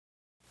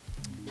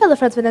Hello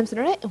friends, my name's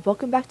Lunernight, and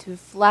welcome back to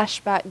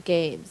Flashback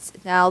Games.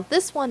 Now,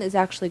 this one is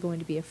actually going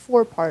to be a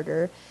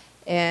four-parter,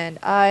 and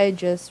I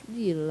just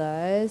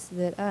realized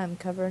that I'm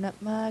covering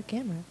up my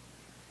camera.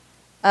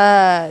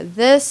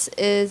 This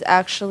is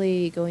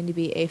actually going to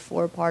be a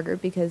four-parter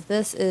because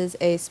this is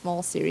a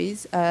small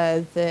series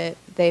that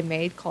they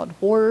made called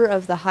Horror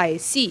of the High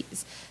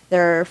Seas.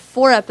 There are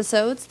 4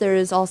 episodes. There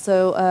is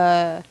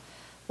also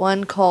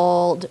one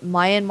called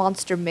Mayan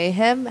Monster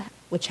Mayhem,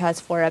 which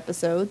has 4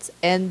 episodes,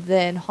 and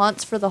then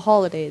Haunts for the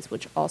Holidays,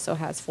 which also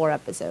has 4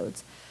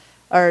 episodes.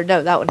 Or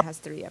no, that one has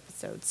 3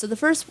 episodes. So the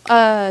first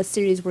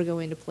series we're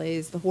going to play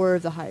is the Horror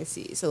of the High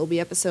Seas. So it'll be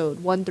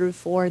episode 1 through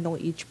 4, and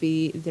they'll each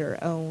be their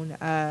own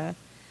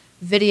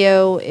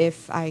video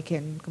if I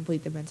can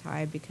complete them in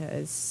time,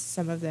 because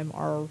some of them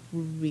are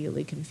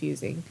really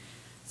confusing.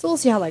 So we'll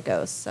see how that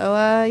goes. So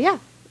yeah,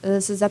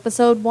 this is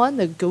episode 1,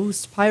 the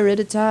Ghost Pirate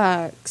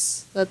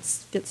Attacks.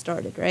 Let's get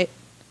started, right?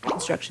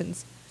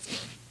 Instructions.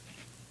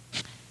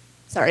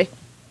 Sorry.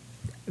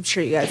 I'm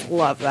sure you guys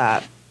love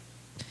that.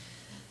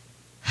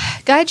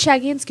 Guide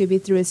Shaggy and Scooby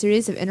through a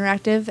series of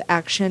interactive,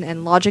 action,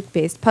 and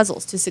logic-based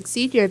puzzles. To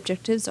succeed, your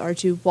objectives are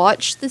to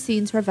watch the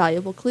scenes for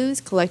valuable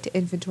clues, collect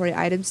inventory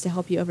items to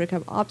help you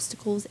overcome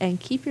obstacles, and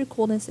keep your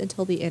coolness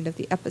until the end of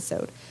the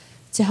episode.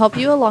 To help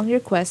you along your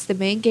quest, the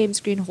main game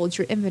screen holds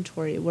your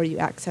inventory, where you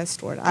access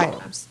stored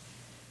items.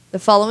 The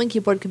following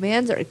keyboard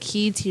commands are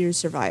key to your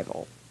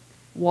survival.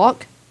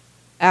 Walk,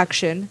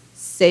 action,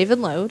 save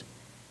and load,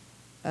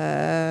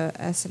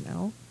 S and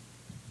L.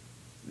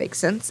 Makes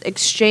sense.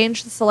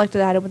 Exchange the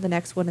selected item with the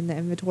next one in the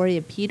inventory,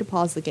 and P to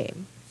pause the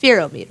game.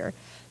 Fearometer.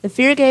 The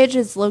fear gauge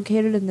is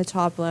located in the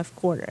top left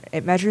corner.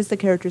 It measures the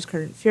character's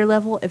current fear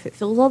level. If it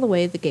fills all the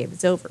way, the game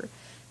is over.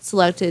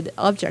 Selected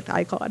object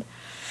icon,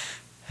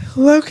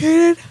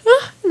 located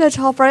in the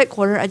top right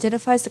corner,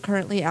 identifies the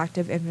currently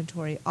active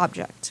inventory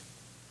object.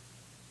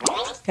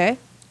 Okay,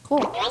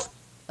 cool.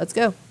 Let's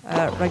go.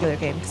 Regular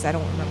game, because I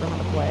don't remember how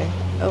to play.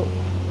 Oh.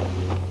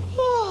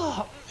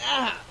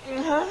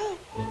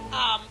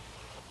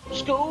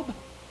 Scoob?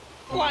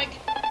 Like,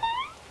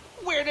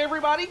 where'd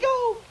everybody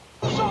go?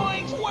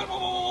 Zoinks!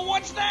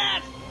 What's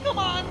that? Come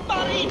on,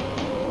 buddy!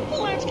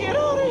 Let's get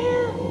out of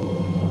here!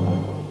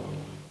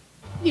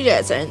 You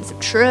guys are in some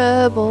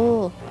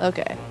trouble.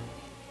 Okay.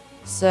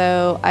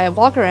 So, I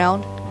walk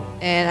around,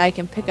 and I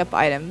can pick up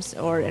items,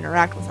 or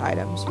interact with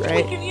items,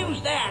 right? We can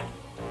use that!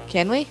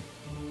 Can we?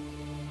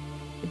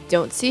 I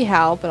don't see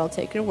how, but I'll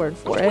take your word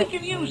for it. We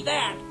can use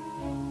that!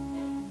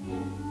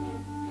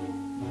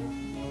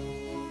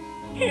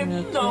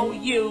 It's no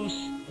use.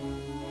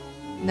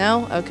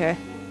 No? Okay.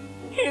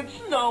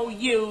 It's no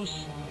use.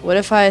 What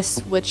if I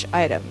switch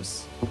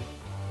items?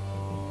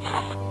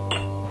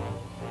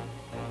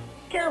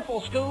 Careful,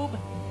 Scoob.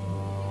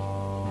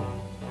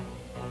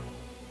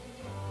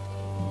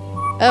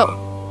 Oh.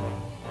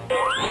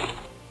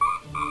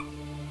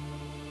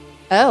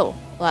 Oh.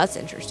 Well, that's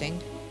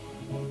interesting.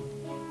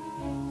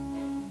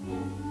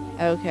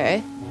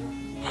 Okay.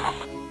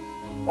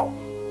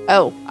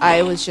 Oh,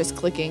 I was just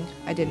clicking.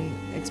 I didn't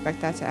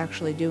expect that to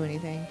actually do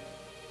anything.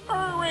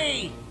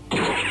 Hurry!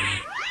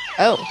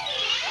 Oh.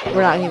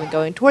 We're not even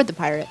going toward the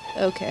pirate.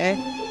 Okay.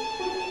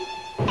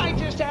 I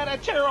just had a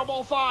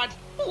terrible thought.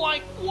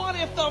 Like, what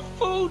if the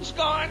food's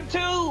gone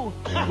too?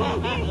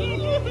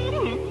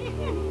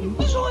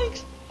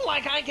 Zoinks!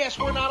 Like, I guess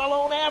we're not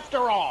alone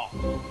after all.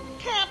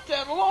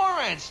 Captain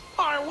Lawrence,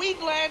 are we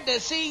glad to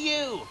see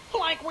you?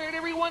 Like, where'd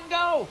everyone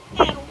go?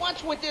 And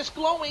what's with this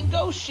glowing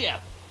ghost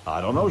ship? I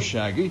don't know,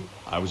 Shaggy.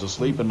 I was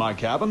asleep in my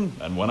cabin,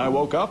 and when I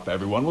woke up,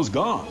 everyone was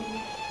gone.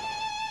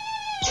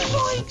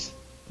 Zoinks!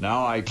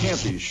 Now, I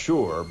can't be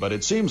sure, but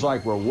it seems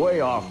like we're way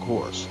off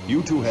course.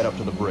 You two head up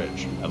to the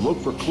bridge and look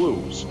for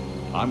clues.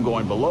 I'm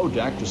going below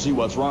deck to see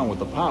what's wrong with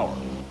the power.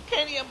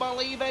 Can you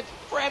believe it?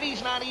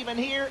 Freddy's not even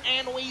here,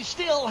 and we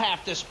still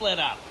have to split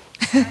up.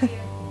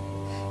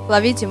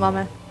 Love you too,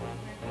 Mama.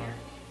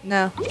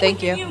 No,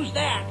 thank you. Use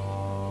that.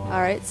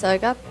 Alright, so I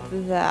got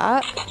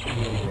that.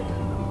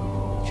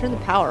 Turn the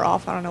power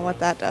off. I don't know what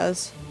that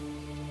does.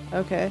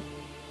 Okay.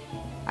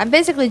 I'm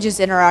basically just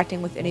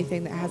interacting with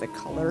anything that has a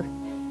color,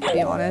 to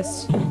be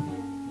honest.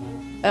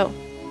 Oh.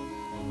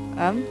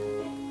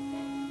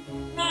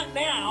 Not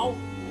now.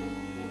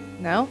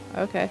 No?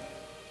 Okay.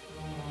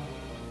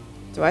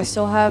 Do I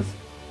still have...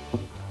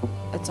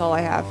 That's all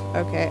I have.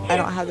 Okay, I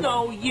don't have the...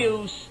 no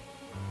use.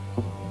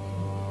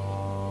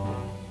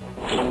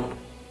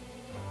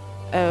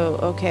 Oh,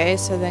 okay,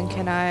 so then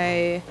can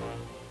I...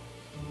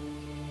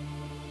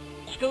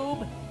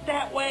 Scoob,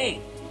 that way.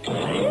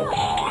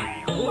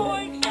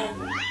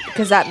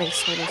 Because that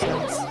makes total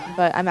sense.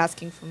 But I'm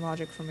asking for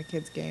logic from a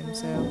kid's game,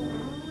 so...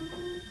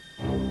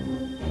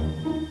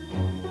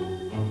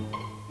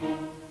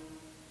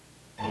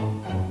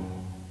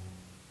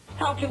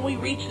 How can we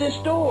reach this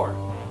door?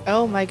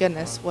 Oh my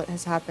goodness, what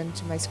has happened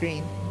to my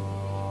screen?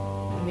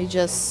 Let me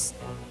just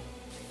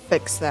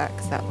fix that,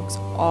 because that looks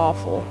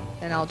awful.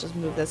 And I'll just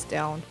move this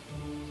down.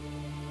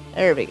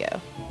 There we go.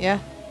 Yeah?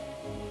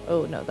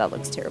 Oh no, that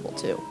looks terrible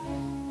too.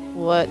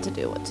 what to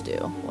do.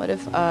 What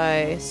if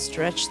I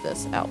stretch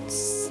this out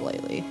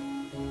slightly?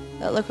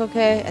 That look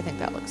okay? I think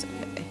that looks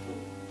okay.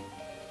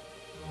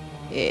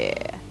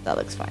 Yeah, that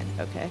looks fine.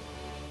 Okay.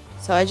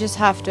 So I just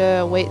have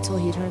to wait till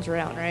he turns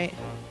around, right?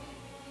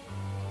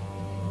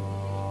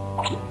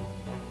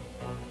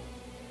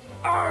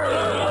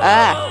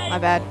 Ah, my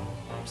bad.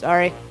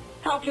 Sorry.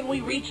 How can we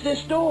reach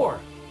this door?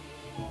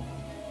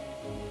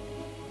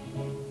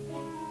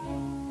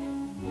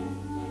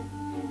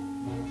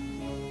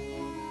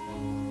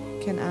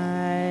 Can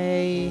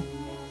I...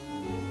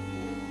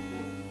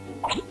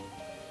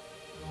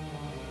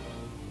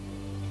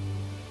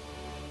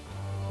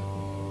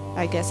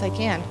 I guess I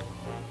can.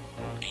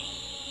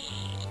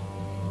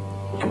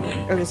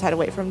 Or just had to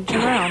wait for him to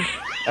turn around.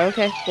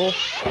 Okay, cool.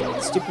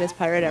 Stupidest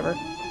pirate ever.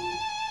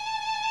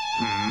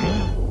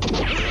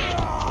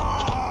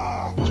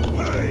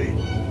 Hey.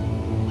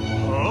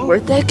 Huh?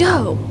 Where'd they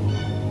go?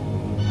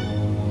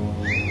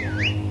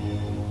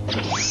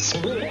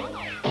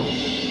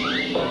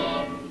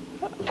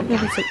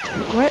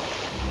 What?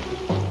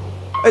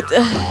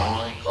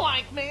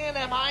 Like, man,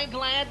 am I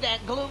glad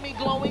that gloomy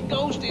glowing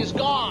ghost is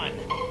gone.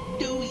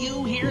 Do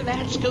you hear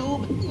that,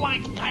 Scoob?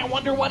 Like, I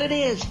wonder what it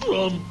is.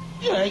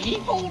 Jackie?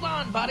 Hold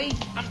on, buddy.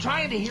 I'm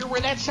trying to hear where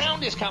that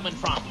sound is coming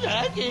from.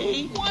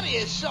 Jackie? What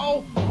is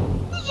so...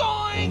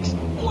 Zoinks!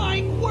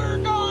 Like, we're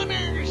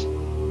goners!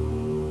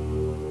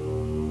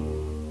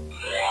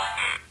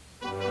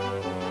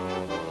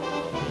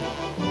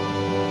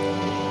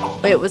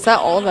 Wait, was that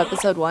all of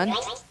episode 1?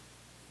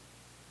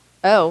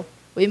 Oh,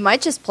 we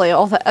might just play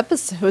all the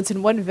episodes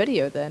in one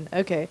video then.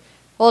 Okay,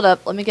 hold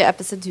up. Let me get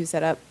episode 2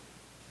 set up.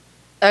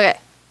 Okay,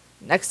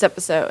 next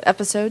episode.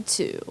 Episode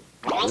 2.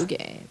 New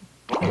game.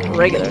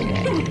 Regular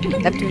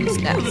game. Neptune's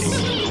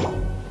Nest.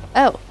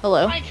 Oh,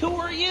 hello. Like, who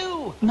are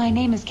you? My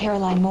name is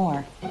Caroline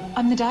Moore.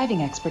 I'm the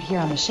diving expert here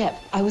on the ship.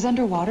 I was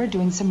underwater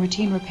doing some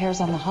routine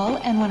repairs on the hull,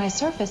 and when I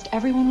surfaced,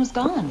 everyone was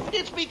gone.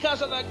 It's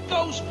because of the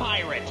ghost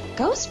pirate.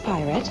 Ghost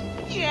pirate?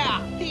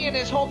 Yeah, he and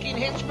his hulking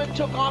henchmen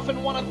took off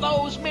in one of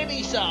those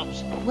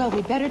mini-subs. Well,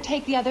 we'd better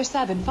take the other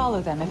sub and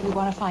follow them if we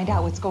want to find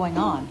out what's going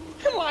on.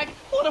 Like,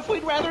 what if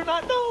we'd rather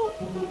not know?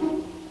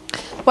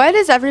 Why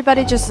does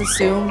everybody just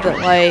assume that,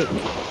 like,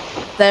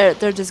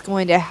 they're just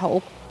going to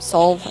help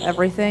solve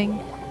everything?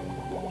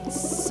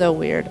 It's so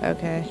weird.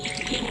 Okay.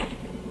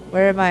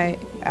 Where am I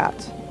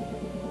at?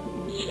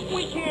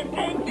 We can't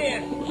take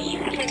this.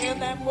 Man,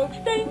 that looks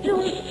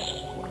dangerous.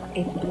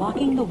 It's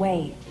blocking the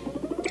way.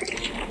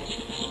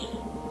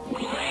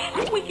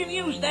 We can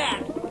use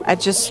that. I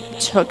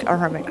just took a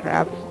hermit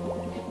crab.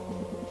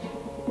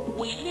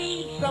 We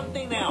need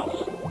something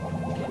else.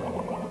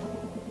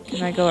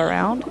 Can I go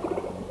around?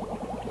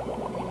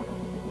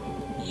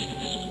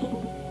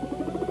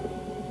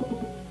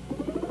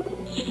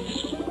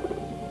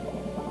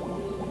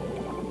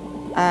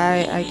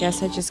 I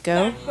guess I just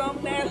go. That's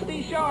some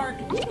nasty shark.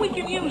 We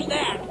can use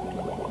that.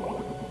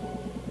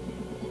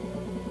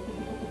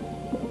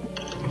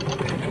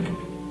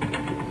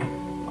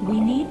 We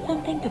need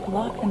something to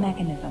block the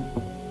mechanism.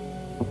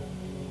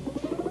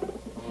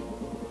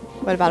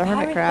 What about a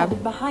hermit Pirate crab? club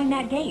is behind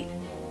that gate.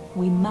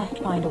 We must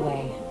find a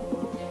way.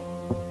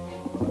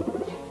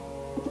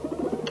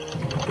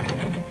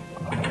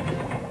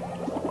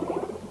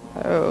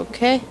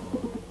 Okay.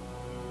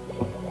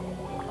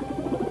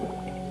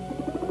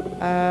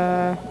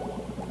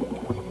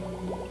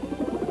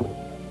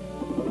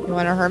 You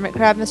want a hermit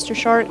crab, Mr.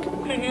 Shark?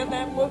 Man,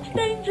 that looks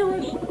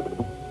dangerous.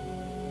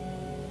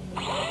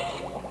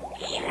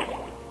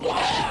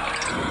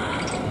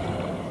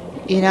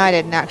 You know, I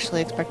didn't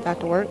actually expect that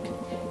to work.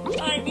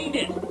 I need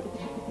it.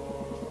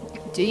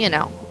 Do you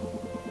know?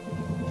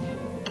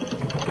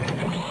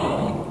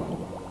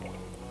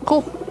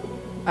 Cool.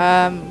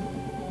 I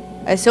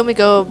assume we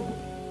go...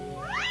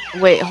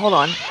 Wait, hold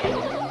on.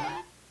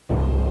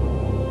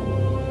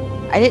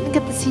 I didn't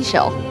get the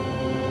seashell.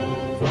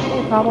 Is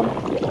that a problem?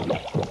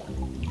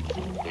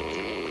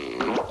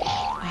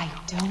 I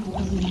don't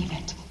believe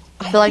it.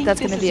 I feel like that's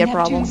going to be a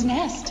problem. Neptune's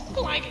Nest.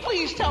 Like,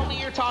 please tell me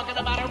you're talking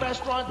about a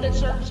restaurant that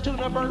serves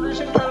tuna burgers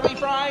and curly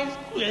fries?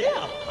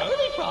 Yeah,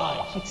 curly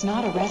fries. It's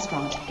not a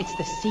restaurant. It's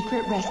the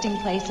secret resting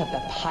place of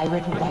the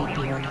pirate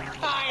Whitebeard.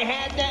 I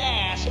had to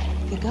ask.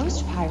 The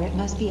ghost pirate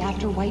must be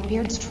after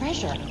Whitebeard's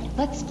treasure.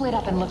 Let's split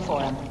up and look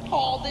for him.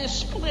 All this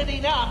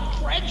splitting up,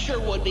 Fred sure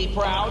would be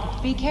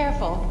proud. Be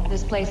careful.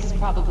 This place is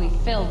probably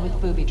filled with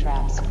booby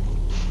traps.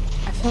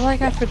 I feel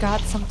like I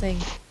forgot something.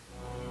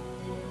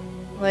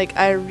 Like,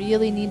 I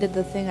really needed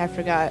the thing I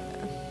forgot.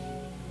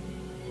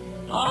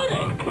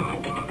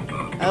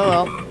 Oh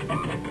well.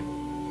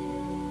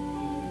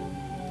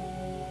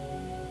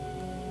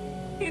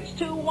 It's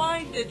too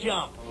wide to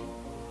jump.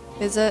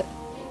 Is it?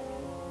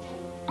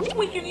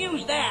 We can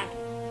use that.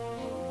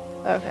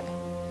 Okay.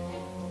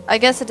 I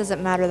guess it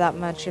doesn't matter that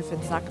much if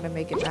it's not going to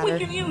make it We matter.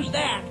 can use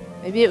that.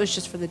 Maybe it was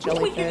just for the We can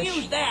jellyfish.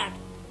 use that.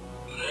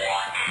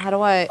 How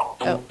do I...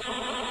 Oh.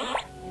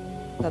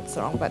 That's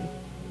the wrong button.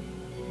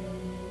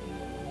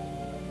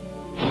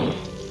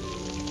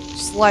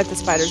 Just light the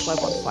spider's web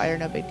on fire,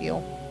 no big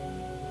deal.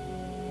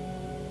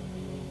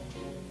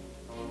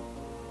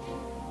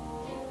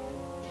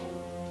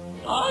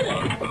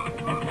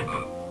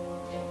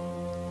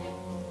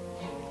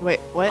 Wait,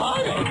 what?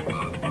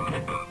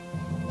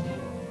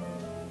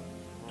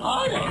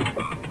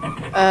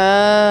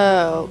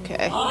 Oh,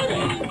 okay.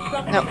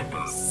 No,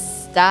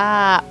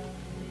 stop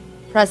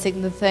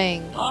pressing the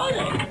thing.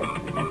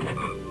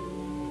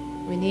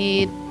 We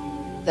need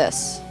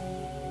this.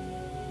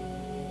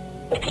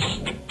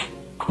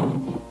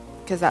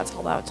 Because that's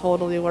how that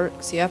totally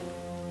works, yep.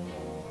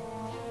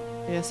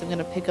 I guess I'm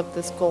gonna pick up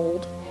this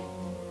gold.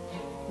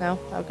 No?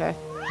 Okay.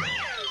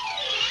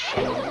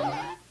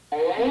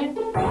 Hey,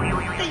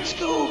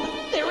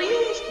 Scoob, there he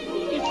is.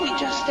 If we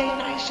just stay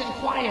nice and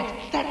quiet,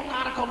 that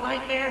nautical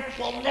nightmare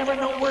will never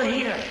know we're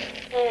here.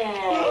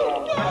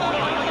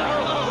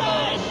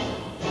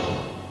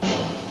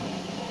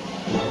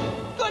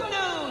 Good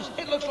news!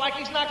 It looks like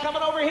he's not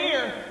coming over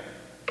here.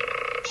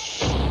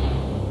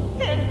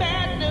 And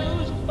bad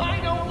news,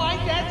 I don't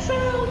like that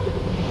sound.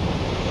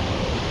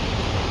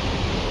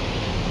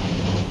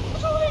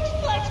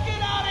 Let's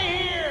get out of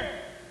here.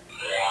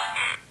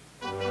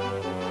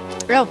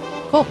 Oh,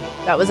 cool.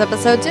 That was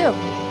episode 2.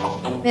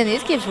 Man,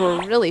 these games were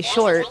really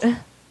short.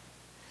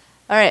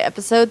 Alright,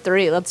 episode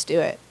 3. Let's do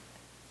it.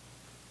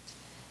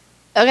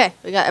 Okay,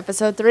 we got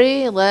episode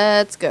 3.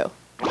 Let's go.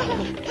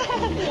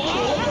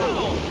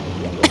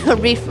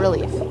 Reef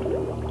Relief.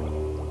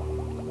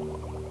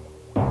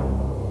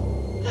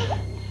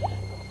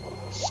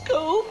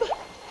 Scoob?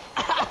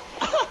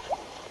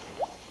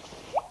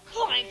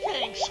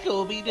 Thanks,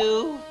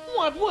 Scooby-Doo.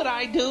 What would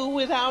I do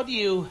without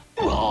you?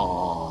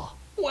 Oh.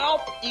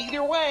 Well,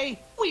 either way,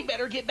 we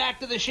better get back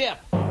to the ship.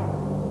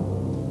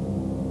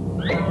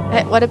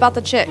 Hey, what about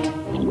the chick?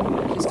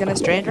 She's gonna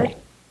stranger?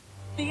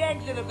 The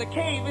exit of the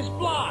cave is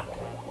blocked.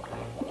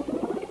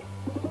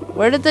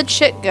 Where did the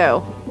chick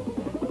go?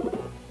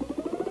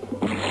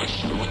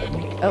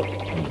 Oh,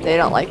 they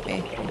don't like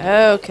me.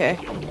 Okay.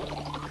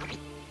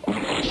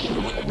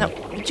 No,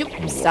 would you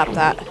stop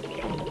that?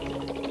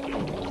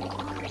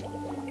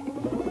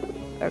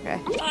 Okay.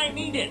 I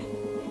need it.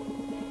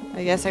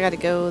 I guess I gotta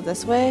go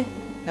this way?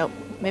 Nope.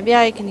 Maybe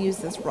I can use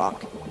this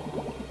rock.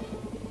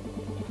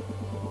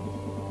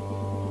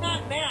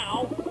 Not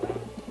now.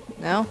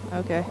 No?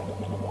 Okay.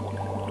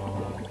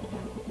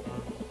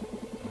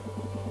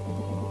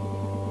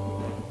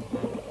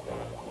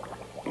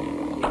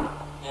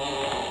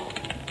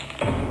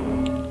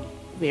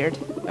 Weird.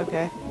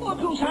 Okay. Look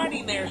who's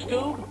hiding there,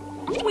 Scoob.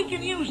 We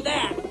can use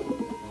that.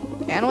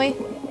 Can we?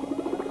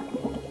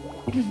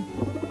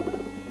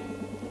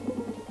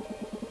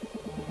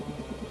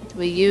 Do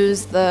we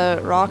use the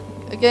rock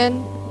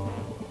again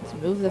to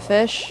move the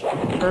fish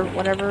for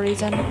whatever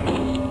reason?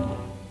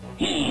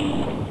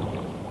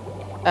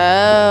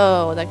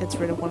 Oh, that gets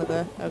rid of one of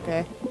the...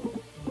 Okay.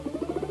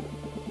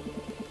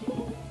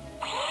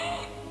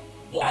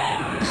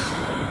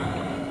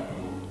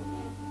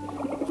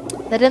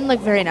 That didn't look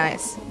very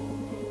nice.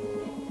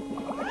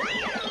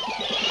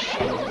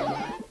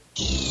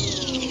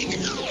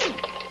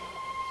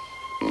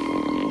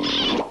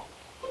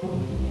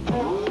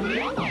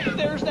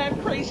 There's that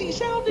crazy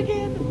sound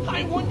again.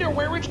 I wonder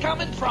where it's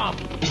coming from.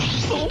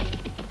 Oh,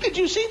 did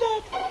you see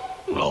that?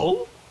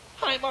 No.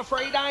 I'm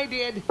afraid I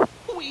did.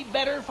 We'd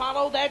better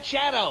follow that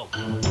shadow.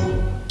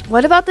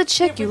 What about the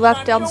chick you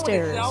left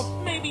downstairs?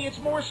 Itself, maybe it's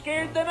more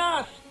scared than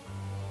us.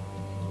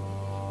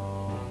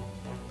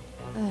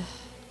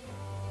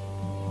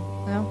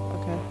 No?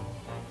 Okay.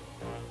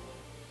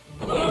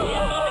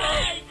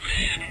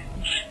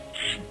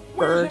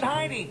 Where's it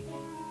hiding?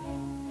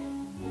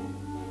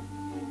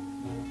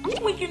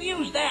 We can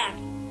use that.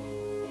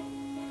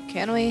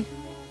 Can we?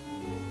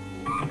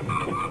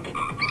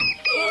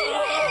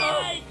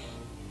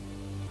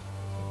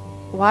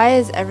 Why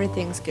is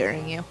everything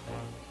scaring you?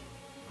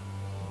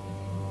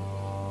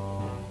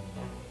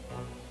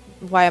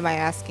 Why am I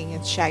asking?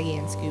 It's Shaggy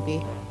and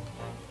Scooby.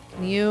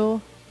 Can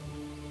you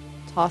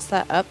toss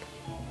that up?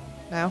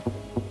 No?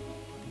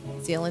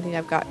 It's the only thing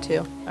I've got to.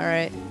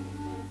 Alright.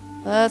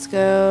 Let's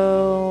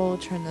go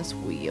turn this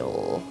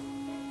wheel.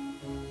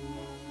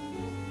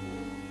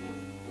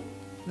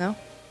 No?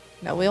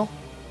 No wheel?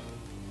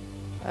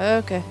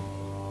 Okay.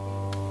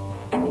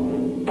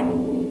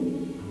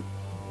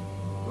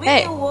 Leave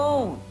Hey! me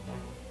alone.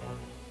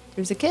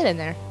 There's a kid in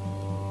there.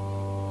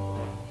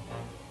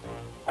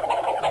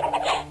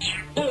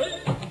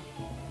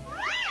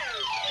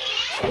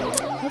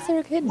 Why's there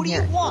a kid in What do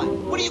here? you want?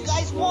 What do you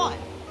guys want?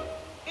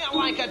 Yeah,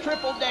 like a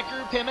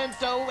triple-decker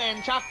pimento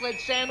and chocolate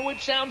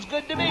sandwich sounds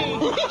good to me.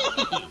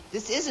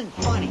 This isn't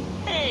funny.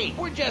 Hey,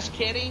 we're just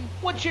kidding.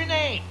 What's your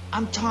name?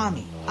 I'm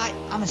Tommy.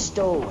 I'm a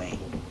stowaway.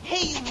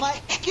 Hey, you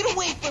mutt, get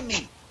away from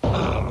me.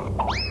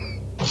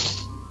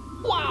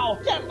 Wow,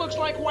 that looks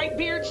like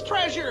Whitebeard's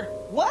treasure.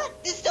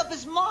 What? This stuff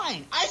is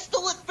mine. I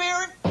stole it,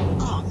 Baron.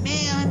 Oh,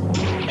 man.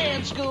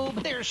 Man,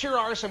 Scoob, there sure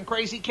are some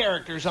crazy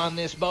characters on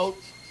this boat.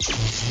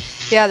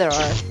 Yeah, there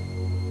are.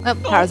 Oh,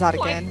 power's out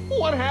Like, again.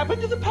 what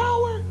happened to the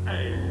power?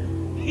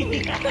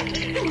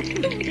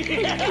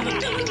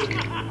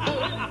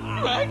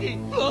 Raggy,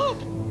 look.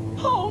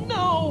 Oh,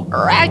 no.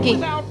 Raggy!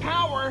 Without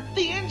power,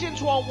 the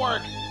engines won't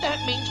work. That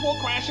means we'll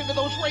crash into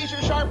those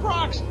razor-sharp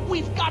rocks.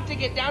 We've got to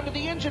get down to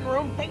the engine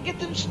room and get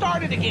them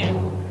started again.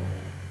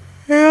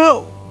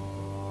 Help!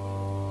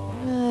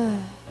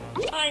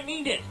 I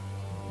need it.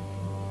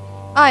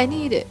 I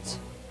need it.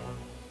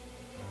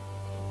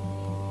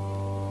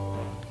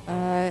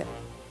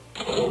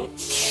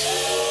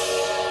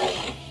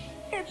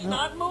 It's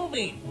not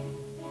moving.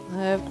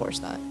 Of course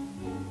not.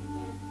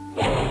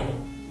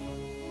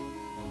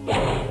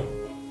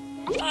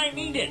 I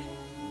need it.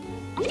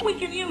 We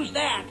can use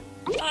that.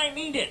 I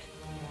need it.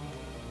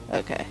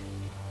 Okay.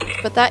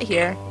 Put that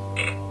here.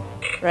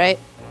 Right?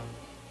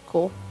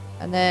 Cool.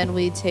 And then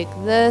we take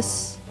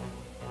this,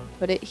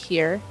 put it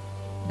here.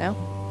 No?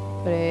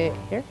 Put it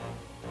here.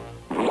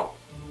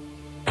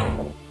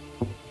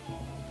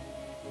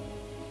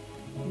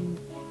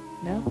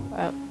 No?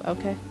 Oh,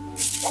 okay.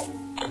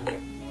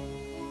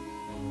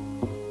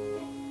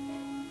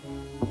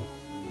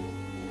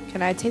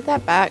 Can I take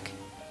that back?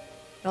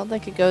 I don't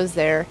think it goes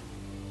there.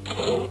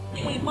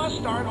 We must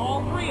start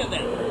all three of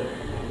them.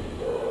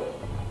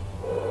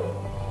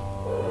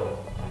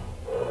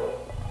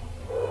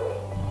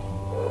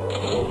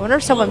 I wonder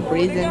if someone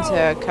breathed into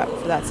a cup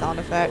for that sound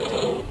effect.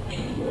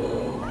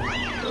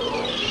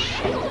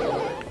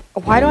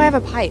 Why do I have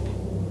a pipe?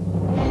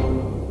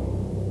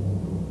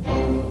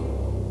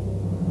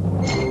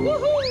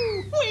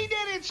 Woohoo! We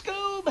did it,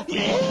 Scoob!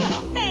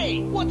 Yeah!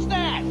 Hey, what's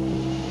that?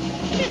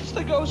 It's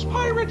the ghost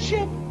pirate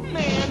ship!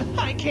 Man,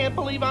 I can't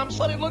believe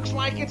but it looks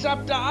like it's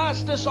up to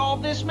us to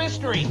solve this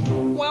mystery.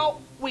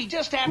 Well, we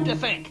just have to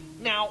think.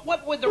 Now,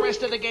 what would the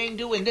rest of the gang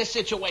do in this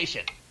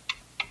situation?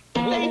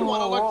 They'd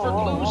want to look for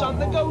clues on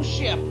the ghost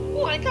ship.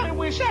 Like I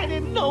wish I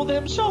didn't know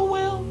them so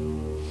well.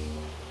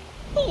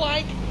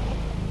 Like...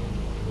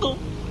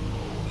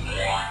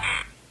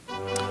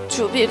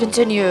 To be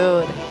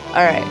continued.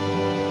 Alright.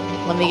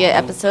 Let me get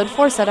episode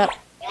 4 set up.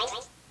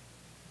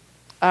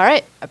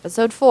 Alright,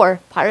 episode 4.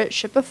 Pirate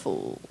Ship of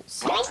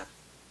Fools.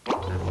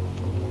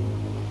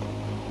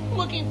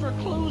 Looking for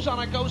clues on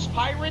a ghost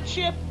pirate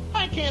ship?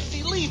 I can't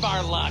believe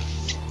our luck.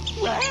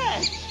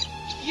 Rats!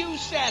 You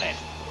said it.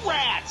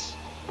 Rats!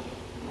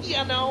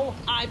 You know,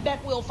 I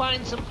bet we'll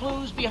find some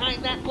clues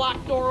behind that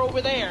locked door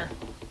over there.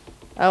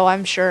 Oh,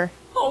 I'm sure.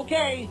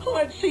 Okay,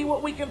 let's see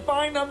what we can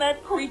find on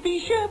that creepy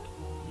ship.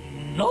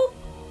 Nope.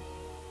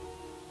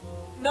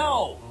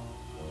 No.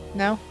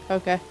 No?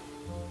 Okay.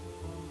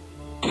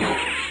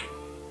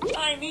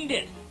 I need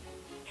it.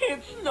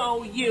 It's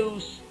no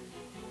use.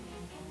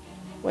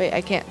 Wait,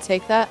 I can't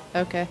take that?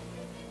 Okay.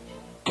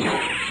 What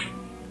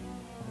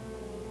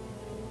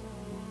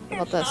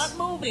about It's this? not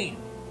moving.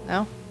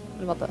 No?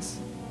 What about this?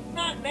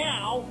 Not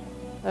now.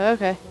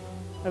 Okay.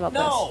 What about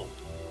No.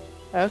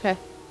 this? Okay.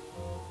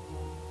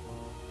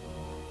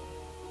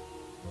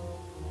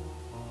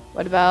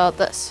 What about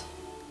this?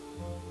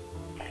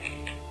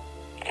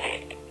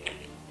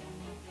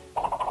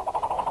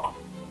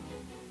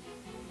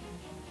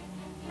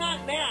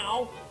 Not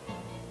now.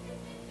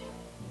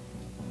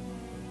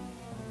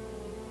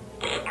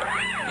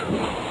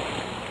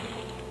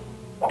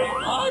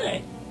 Got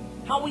it.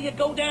 How will you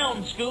go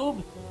down,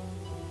 Scoob?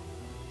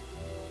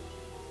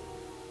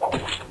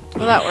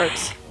 Well, that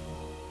works.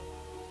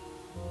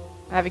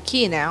 I have a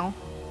key now.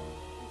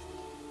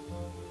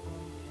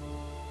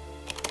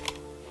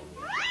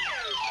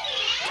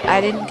 I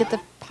didn't get the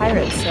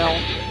pirate cell.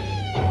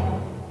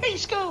 Hey,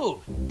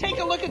 Scoob, take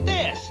a look at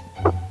this.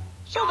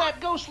 So that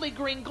ghostly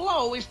green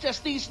glow is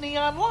just these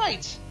neon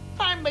lights.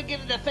 I'm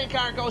beginning to think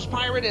our ghost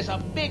pirate is a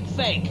big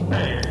fake.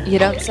 You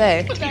don't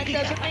say. But that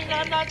doesn't mean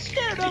I'm not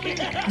scared of him.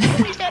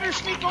 We better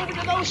sneak over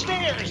to those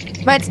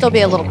stairs. Might still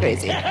be a little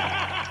crazy.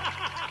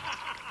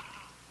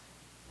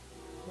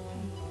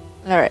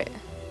 Alright.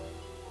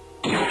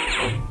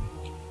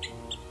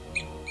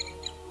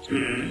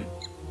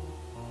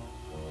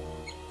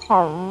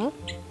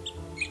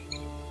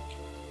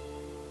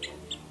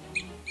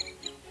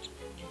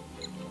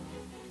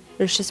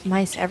 There's just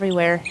mice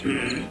everywhere.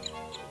 You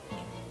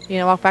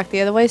gonna walk back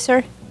the other way,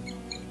 sir?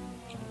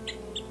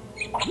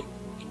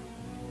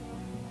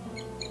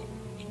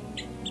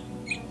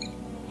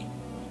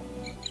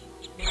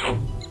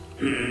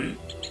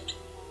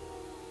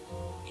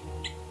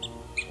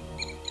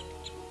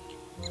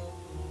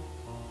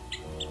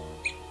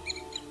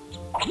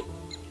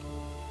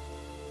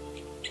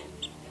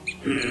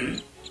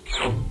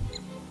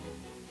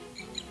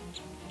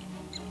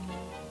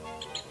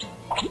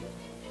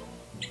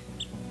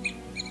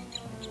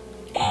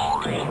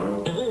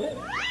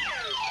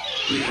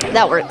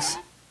 That works.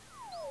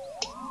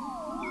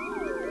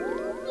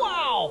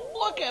 Wow,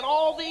 look at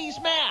all these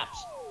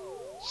maps.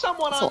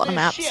 Someone That's a lot on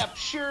of this maps. ship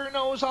sure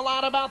knows a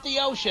lot about the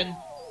ocean.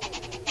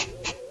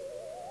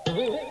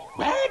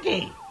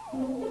 Raggy!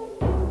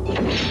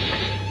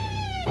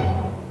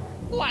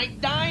 Like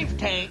dive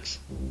tanks.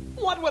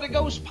 What would a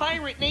ghost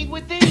pirate need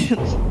with these?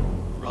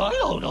 I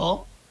don't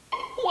know.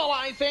 Well,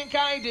 I think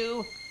I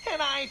do.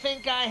 And I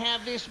think I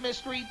have this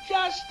mystery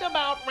just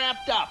about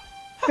wrapped up.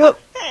 Yep.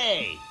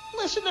 Hey,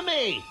 listen to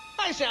me.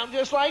 I sound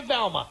just like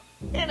Velma.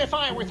 And if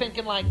I were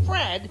thinking like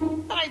Fred,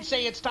 I'd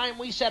say it's time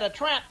we set a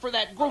trap for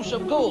that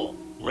gruesome ghoul.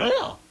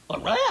 Well, a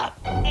rat.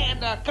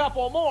 And a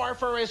couple more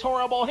for his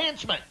horrible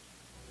henchmen.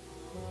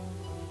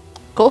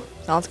 Cool.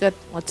 Sounds good.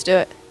 Let's do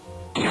it.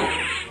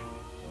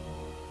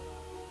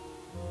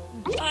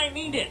 I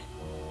need it.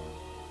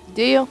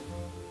 Do you?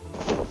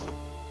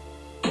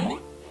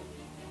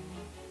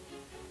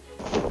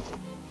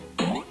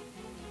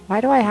 Why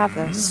do I have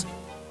this?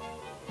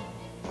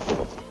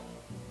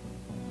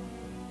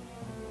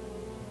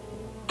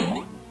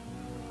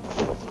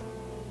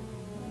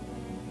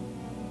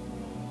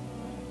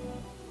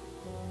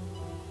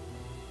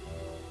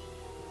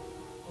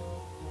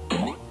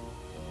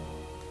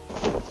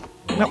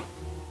 Nope.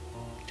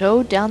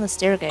 Go down the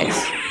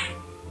staircase.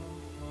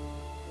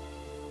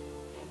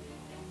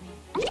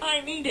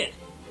 I need it.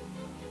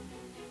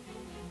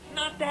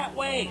 Not that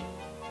way.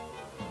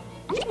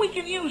 We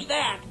can use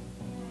that.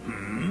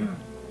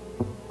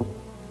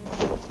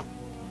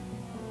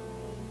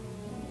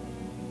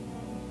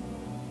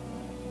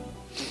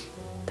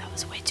 That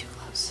was way too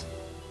close.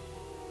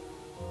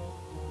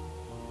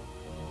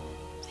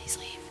 Please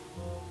leave.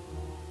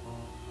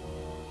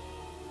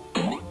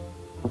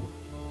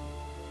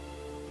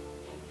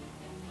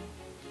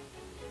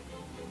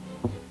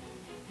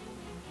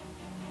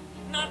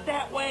 Not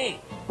that way.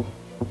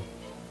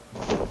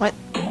 What?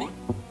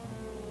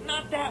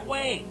 Not that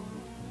way.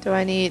 Do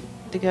I need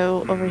to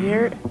go over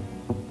here?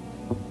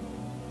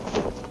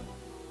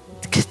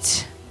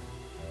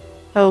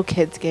 Oh,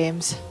 kids'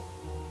 games.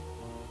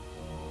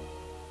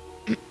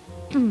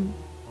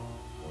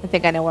 I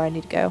think I know where I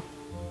need to go.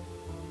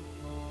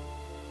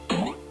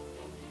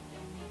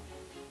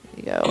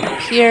 You go up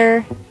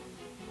here.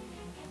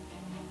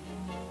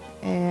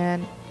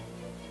 And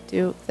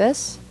do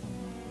this.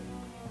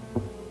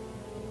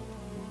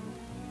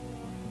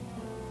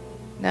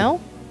 No?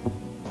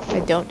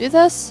 I don't do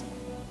this?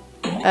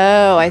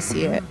 Oh, I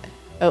see it.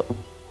 Oh.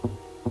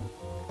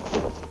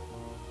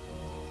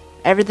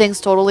 Everything's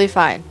totally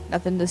fine.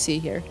 Nothing to see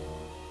here.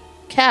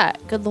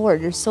 Cat, good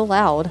lord, you're so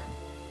loud.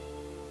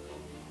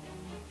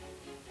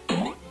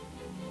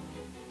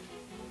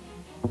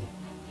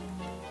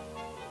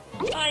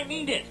 I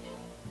need it.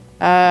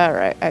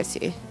 Alright, I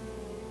see.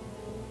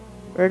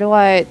 Where do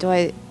I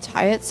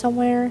tie it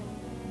somewhere?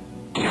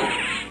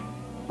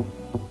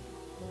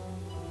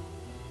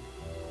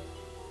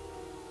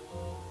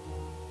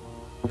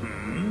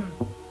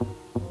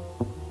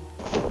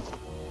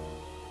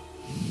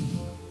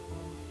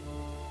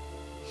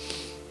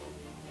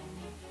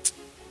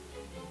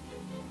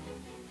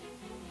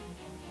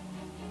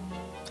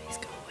 Please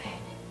go away.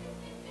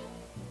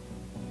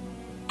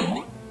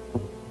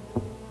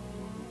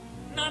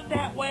 Not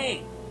that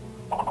way.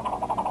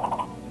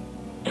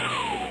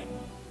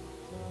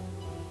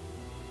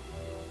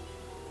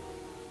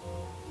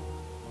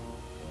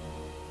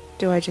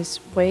 Do I just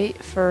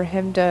wait for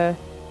him to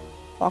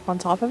walk on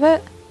top of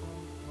it?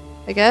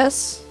 I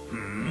guess?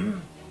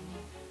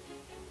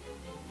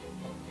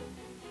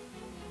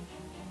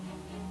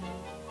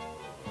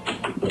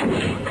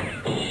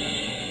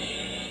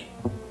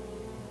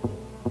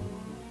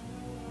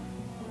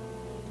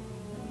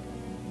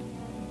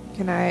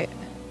 Can I...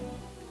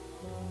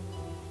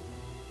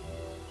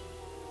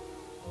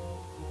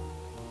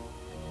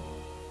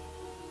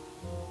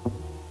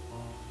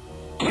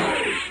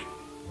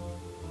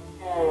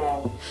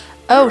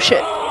 Oh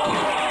shit.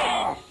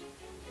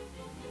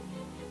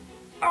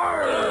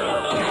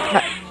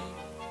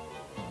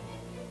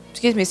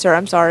 Excuse me, sir,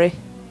 I'm sorry.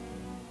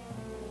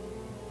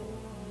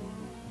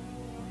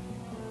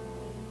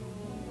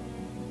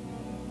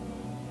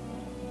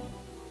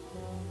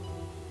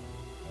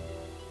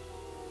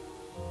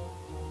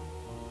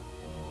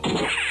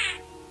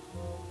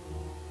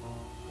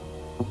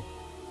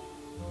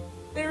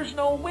 There's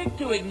no wick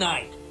to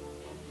ignite.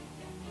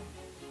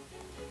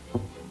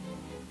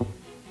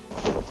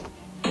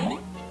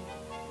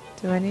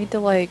 Do I need to,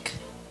 like...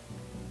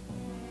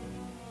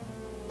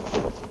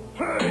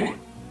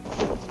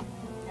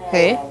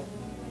 Hey?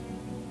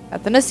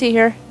 Nothing to see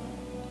here.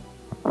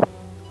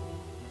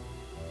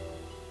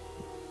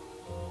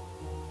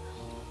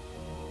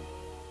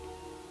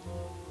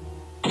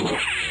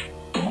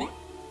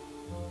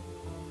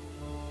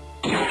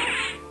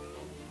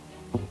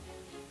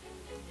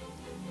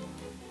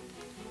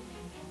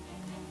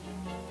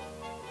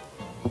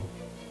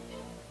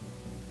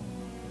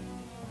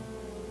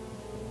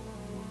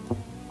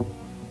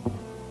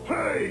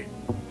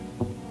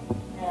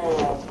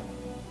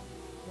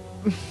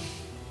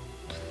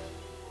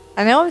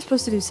 I know I'm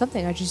supposed to do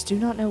something, I just do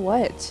not know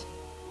what.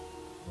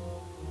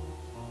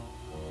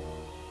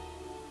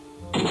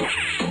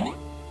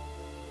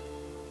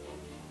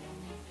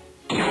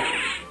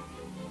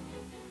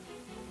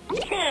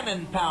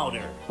 Cannon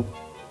powder.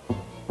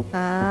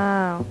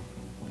 Oh.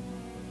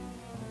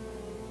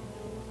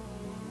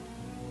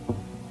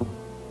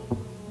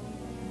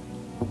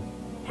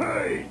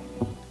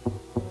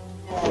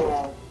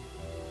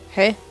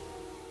 Hey.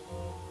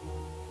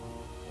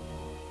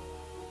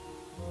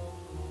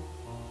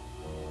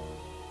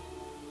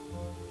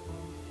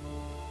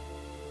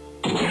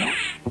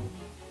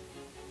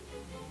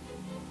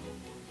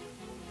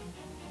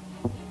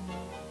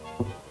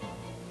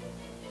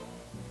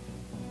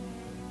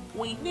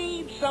 We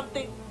need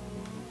something.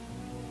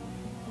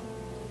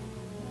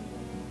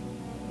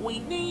 We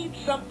need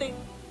something.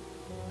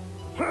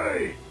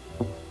 Hey!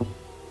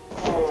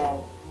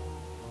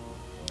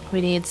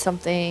 We need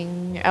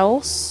something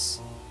else.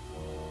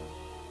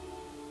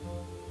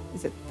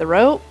 Is it the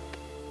rope?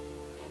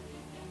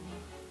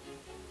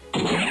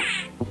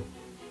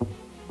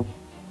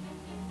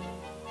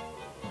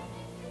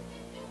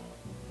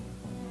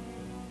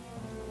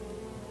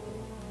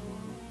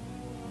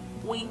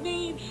 We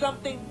need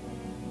something.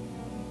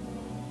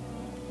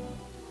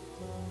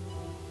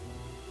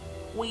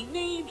 We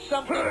need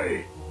something.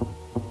 Hey!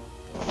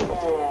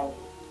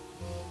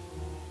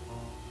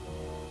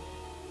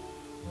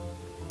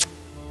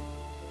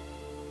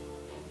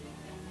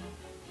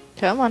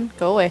 Come on,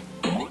 go away.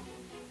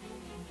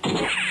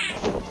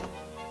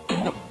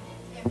 Nope.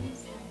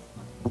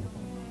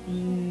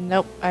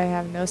 Nope, I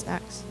have no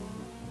snacks.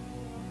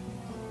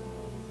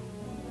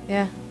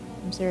 Yeah,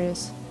 I'm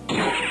serious.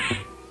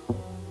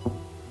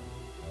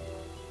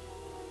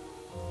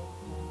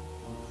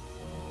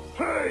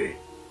 Hey!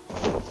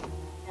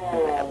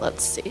 Okay,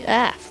 let's see.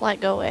 Ah, flight,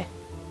 go away.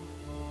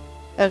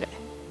 Okay.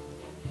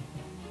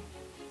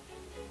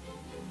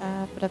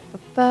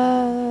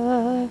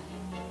 Ba-da-ba-ba.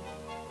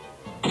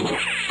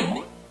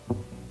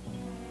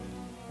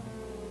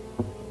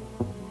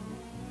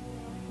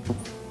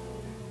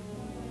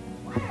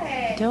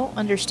 I don't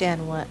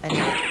understand what I need.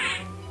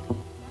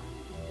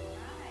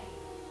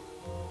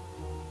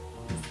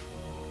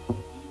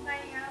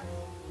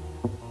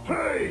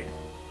 Hey!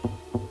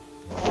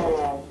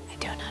 I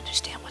don't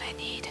understand what I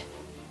need.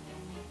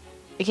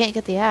 I can't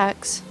get the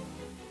axe.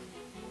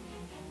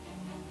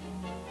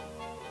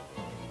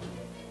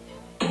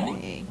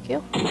 Thank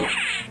you.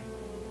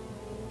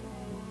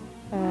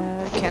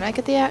 Can I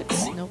get the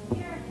axe? Nope.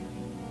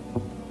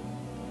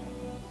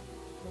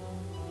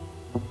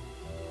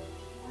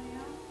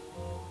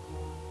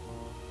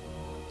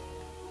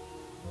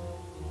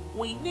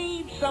 We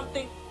need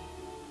something.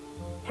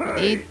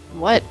 Need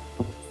what?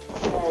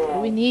 What do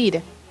we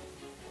need?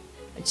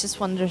 I just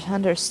want to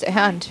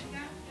understand.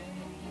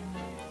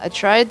 I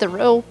tried the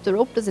rope. The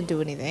rope doesn't do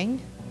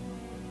anything.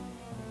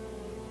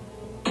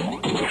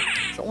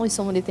 There's only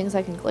so many things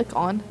I can click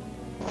on.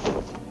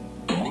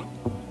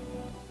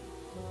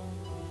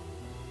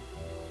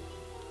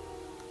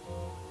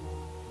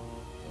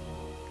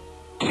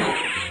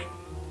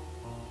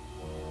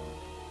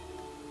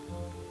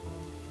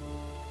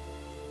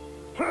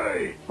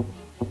 Hey!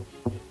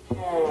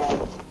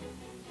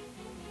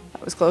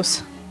 That was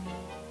close.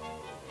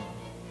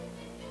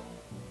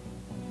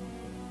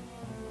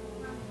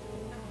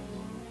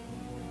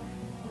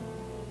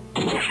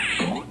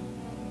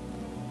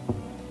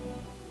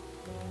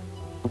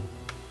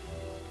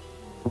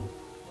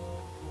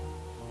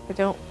 I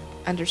don't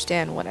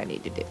understand what I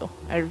need to do.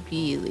 I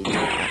really do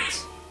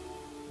not.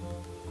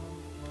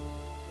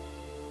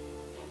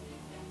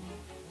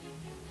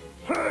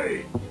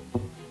 Hey!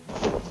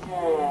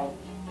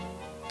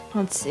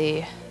 Let's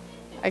see.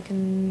 I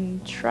can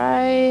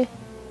try...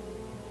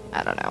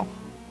 I don't know.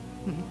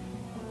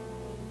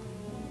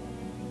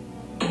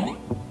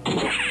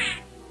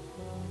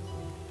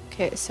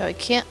 Okay, so I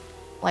can't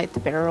light the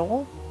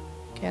barrel.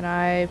 Can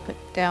I put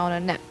down a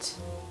net?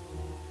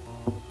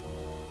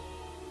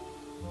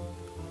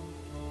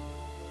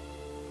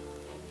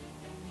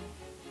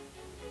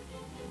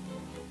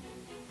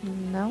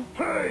 No?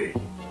 Hey!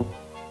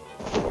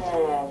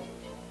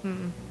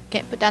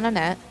 Can't put down a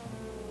net.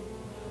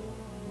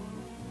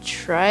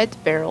 Tried the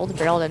barrel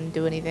didn't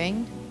do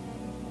anything.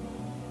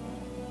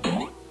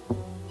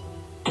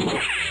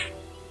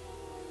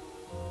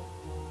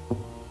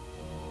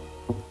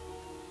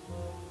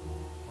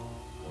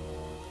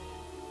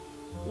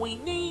 We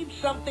need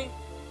something.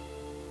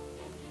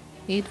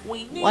 Need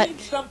We need what?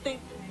 something.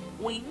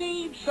 We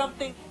need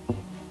something.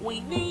 We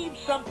need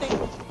something.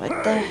 What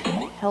the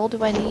hell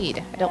do I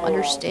need? I don't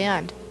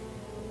understand.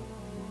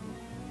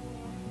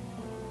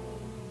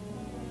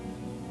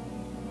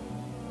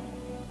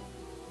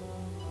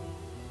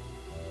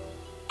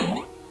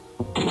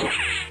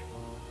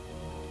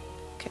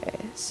 Okay,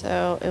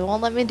 so it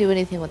won't let me do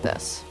anything with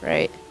this,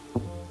 right?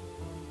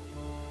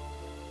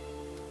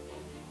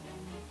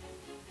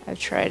 I've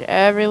tried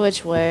every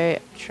which way.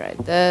 I've tried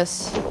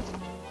this.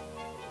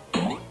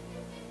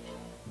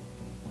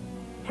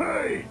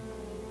 Hey!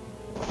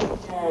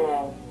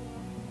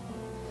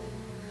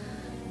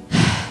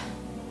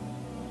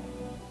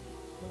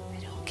 I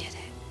don't get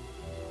it.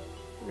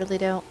 I really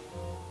don't.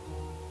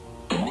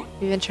 I've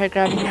even tried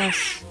grabbing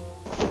this.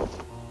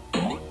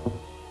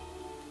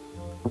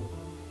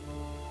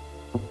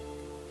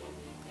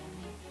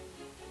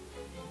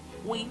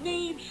 We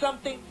need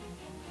something.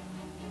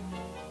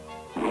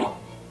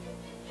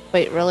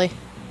 Wait, really?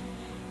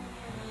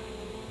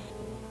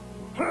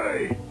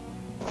 Hey!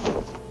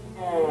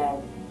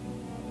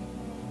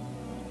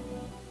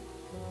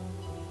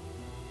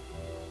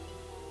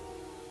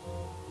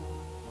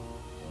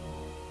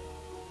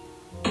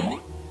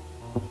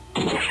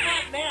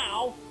 Not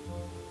now.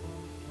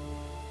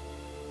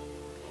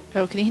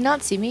 Oh, can he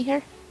not see me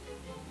here?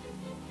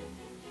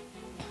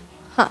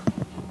 Huh.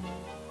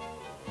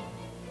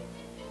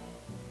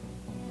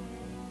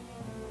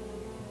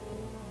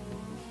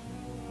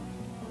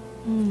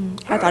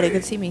 I thought he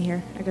could see me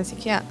here. I guess he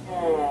can't.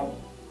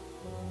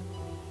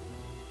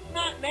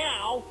 Not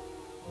now.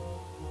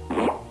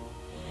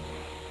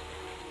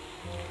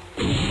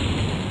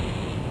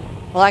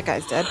 Well, that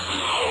guy's dead.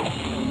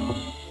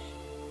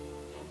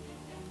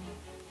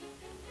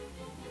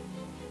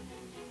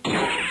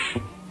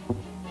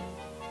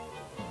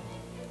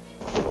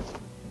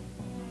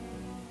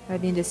 I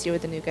need to see where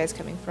the new guy's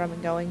coming from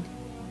and going.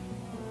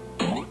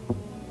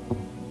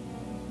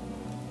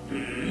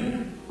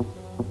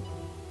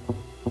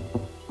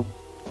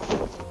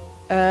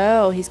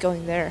 Oh, he's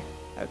going there.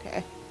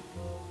 Okay.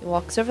 He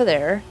walks over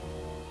there.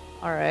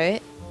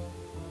 Alright.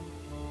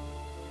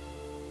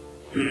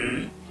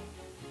 Hmm.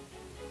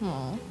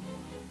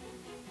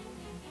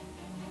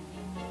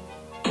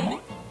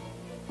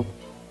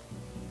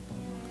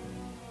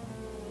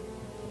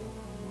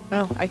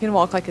 Oh, I can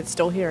walk like it's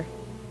still here.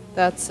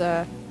 That's,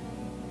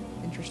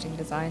 interesting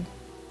design.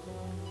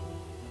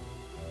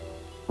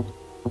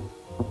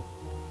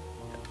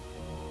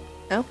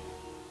 No?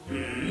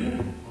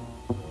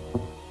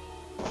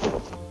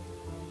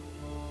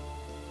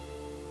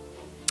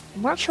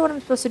 I'm not sure what I'm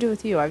supposed to do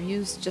with you. I've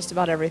used just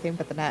about everything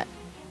but the net.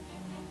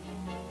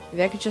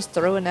 Maybe I could just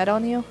throw a net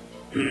on you?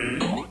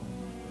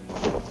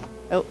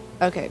 Oh,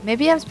 okay.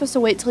 Maybe I'm supposed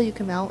to wait till you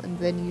come out and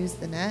then use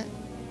the net?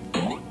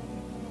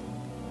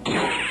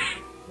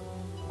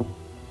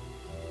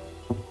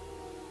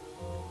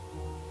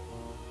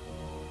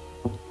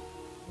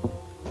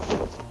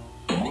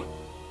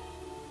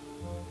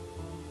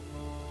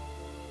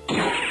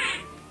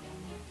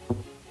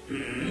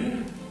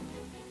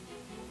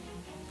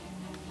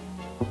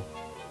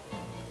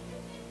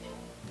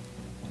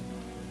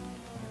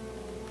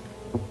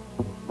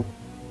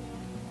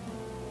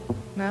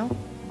 No?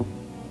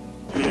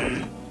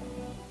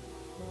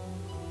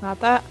 Not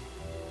that?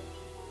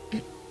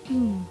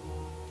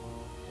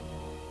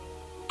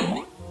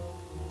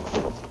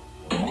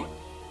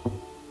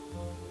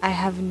 I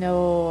have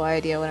no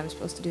idea what I'm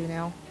supposed to do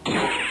now.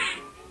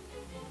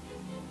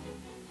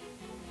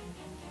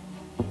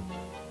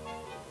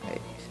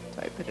 Like,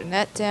 do I put a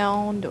net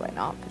down? Do I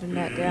not put a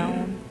net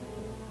down?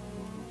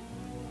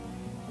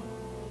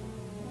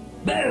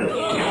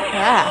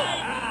 Ah!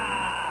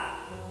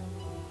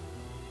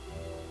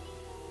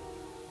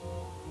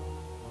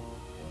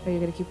 Are you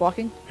gonna keep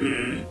walking?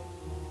 Do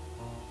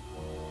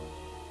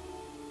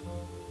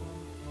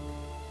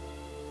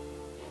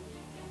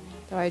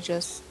I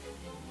just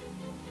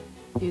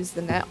use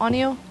the net on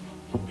you?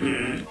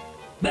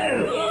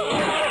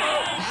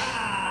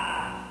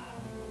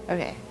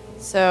 Okay,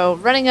 so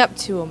running up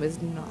to him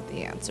is not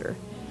the answer.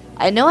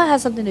 I know it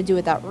has something to do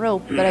with that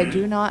rope, but I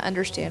do not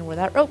understand where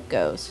that rope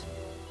goes.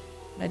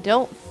 And I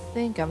don't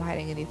think I'm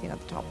hiding anything at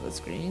the top of the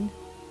screen.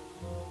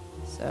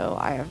 So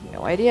I have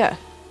no idea.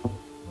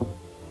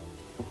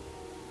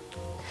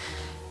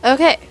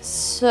 Okay,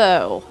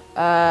 so,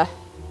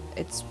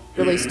 it's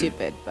really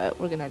stupid, but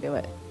we're gonna do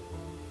it.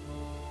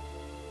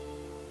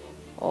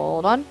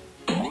 Hold on.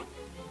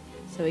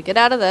 So we get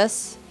out of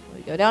this,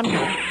 we go down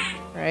here,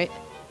 right?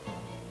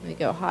 We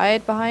go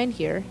hide behind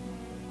here.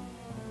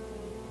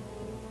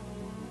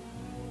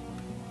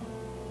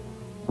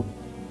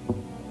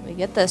 We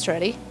get this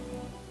ready.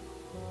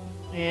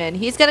 And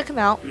he's gonna come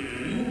out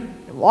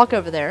and walk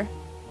over there.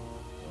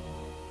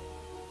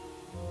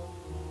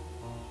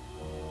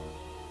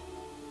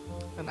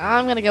 And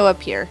I'm gonna go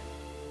up here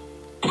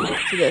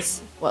to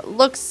this, what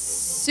looks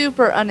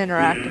super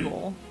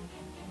uninteractable.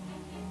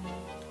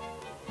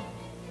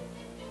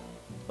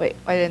 Wait,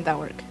 why didn't that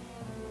work?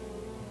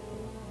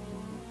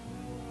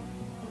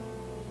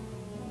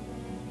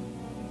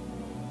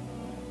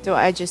 Do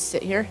I just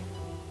sit here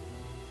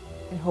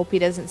and hope he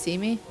doesn't see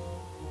me?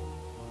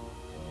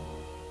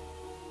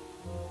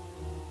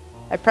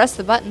 I press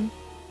the button.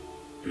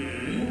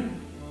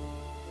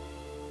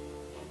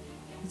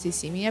 Does he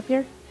see me up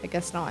here? I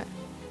guess not.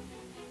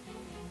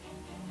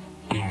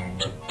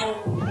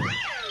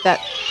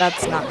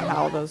 That's not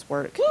how those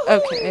work.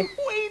 Okay.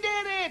 We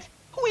did it!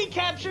 We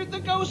captured the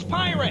ghost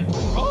pirate!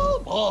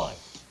 Oh, boy.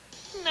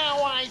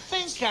 Now I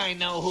think I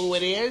know who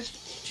it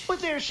is, but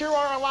there sure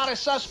are a lot of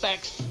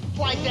suspects,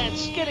 like that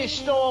skittish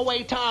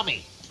stowaway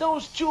Tommy.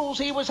 Those jewels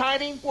he was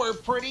hiding were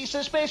pretty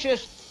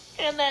suspicious.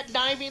 And that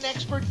diving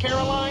expert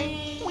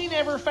Caroline, we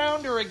never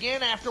found her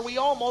again after we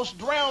almost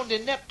drowned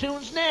in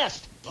Neptune's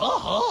nest.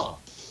 Uh-huh.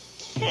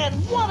 And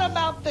what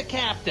about the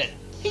captain?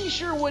 He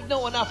sure would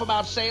know enough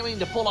about sailing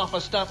to pull off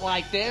a stunt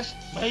like this.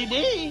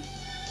 Maybe.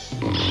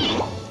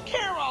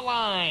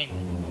 Caroline!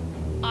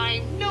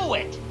 I knew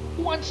it!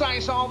 Once I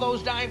saw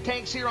those dive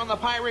tanks here on the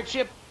pirate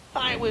ship,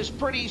 I was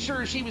pretty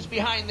sure she was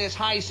behind this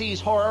high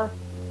seas horror.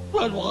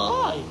 But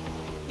why?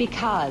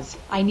 Because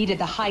I needed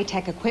the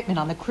high-tech equipment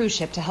on the cruise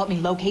ship to help me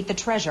locate the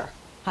treasure.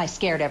 I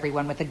scared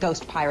everyone with the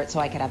ghost pirate so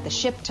I could have the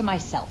ship to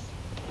myself.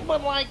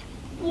 But like,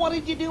 what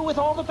did you do with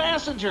all the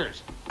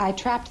passengers? I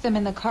trapped them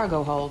in the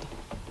cargo hold.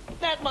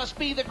 That must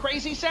be the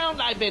crazy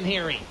sound I've been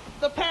hearing.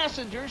 The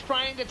passengers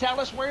trying to tell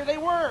us where they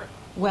were.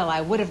 Well,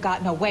 I would have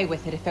gotten away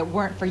with it if it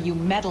weren't for you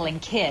meddling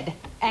kid.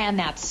 And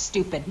that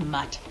stupid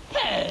mutt.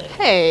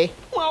 Hey.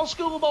 Well,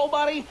 Schoolboy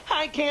buddy,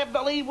 I can't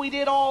believe we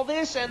did all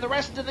this and the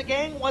rest of the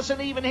gang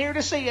wasn't even here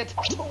to see it.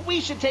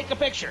 We should take a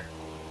picture.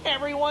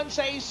 Everyone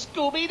say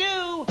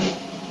Scooby-Doo.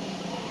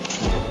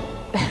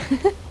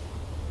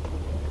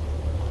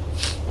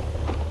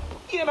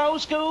 You know,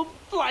 Scoob,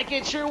 like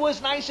it sure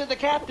was nice of the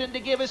captain to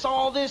give us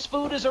all this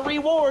food as a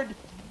reward.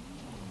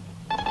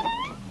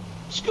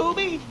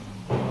 Scooby?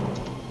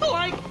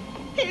 Like,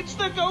 it's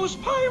the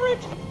ghost pirate.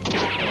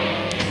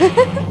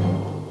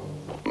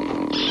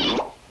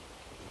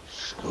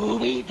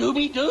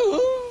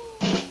 Scooby-Dooby-Doo.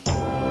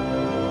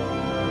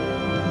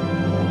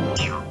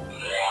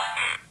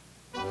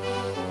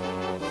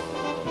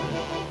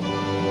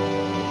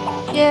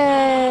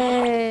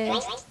 Yay!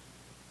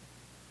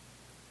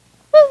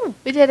 Woo!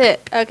 We did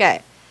it.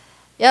 Okay.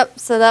 Yep,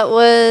 so that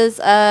was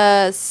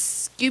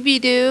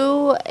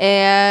Scooby-Doo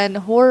and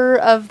Horror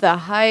of the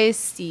High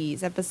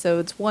Seas,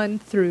 episodes 1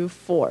 through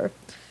 4.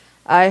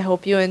 I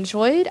hope you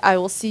enjoyed. I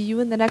will see you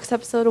in the next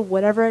episode of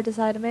whatever I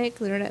decide to make.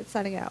 Lunernight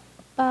signing out.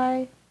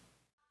 Bye.